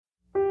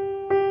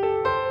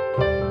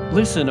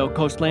Listen, O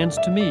coastlands,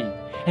 to me,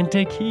 and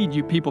take heed,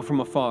 you people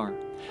from afar.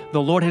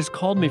 The Lord has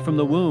called me from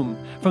the womb.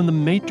 From the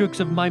matrix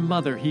of my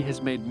mother, He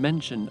has made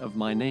mention of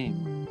my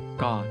name.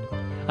 God.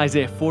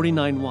 Isaiah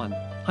 49:1.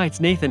 Hi, it's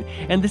Nathan,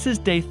 and this is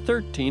day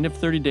 13 of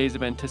 30 days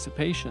of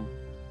anticipation.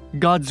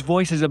 God's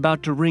voice is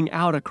about to ring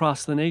out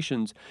across the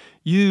nations.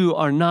 You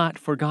are not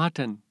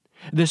forgotten.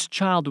 This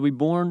child will be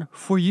born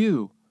for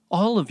you,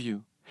 all of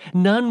you.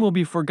 None will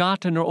be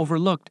forgotten or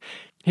overlooked.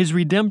 His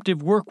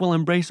redemptive work will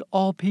embrace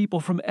all people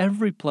from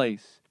every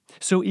place.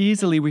 So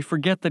easily we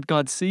forget that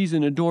God sees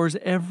and adores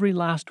every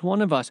last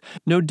one of us.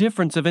 No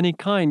difference of any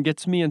kind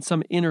gets me in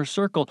some inner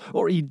circle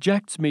or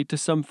ejects me to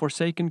some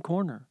forsaken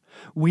corner.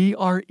 We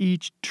are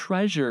each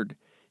treasured,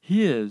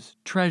 His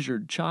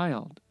treasured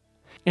child.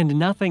 And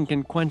nothing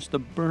can quench the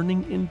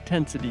burning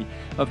intensity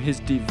of His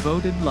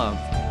devoted love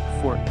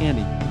for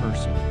any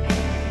person.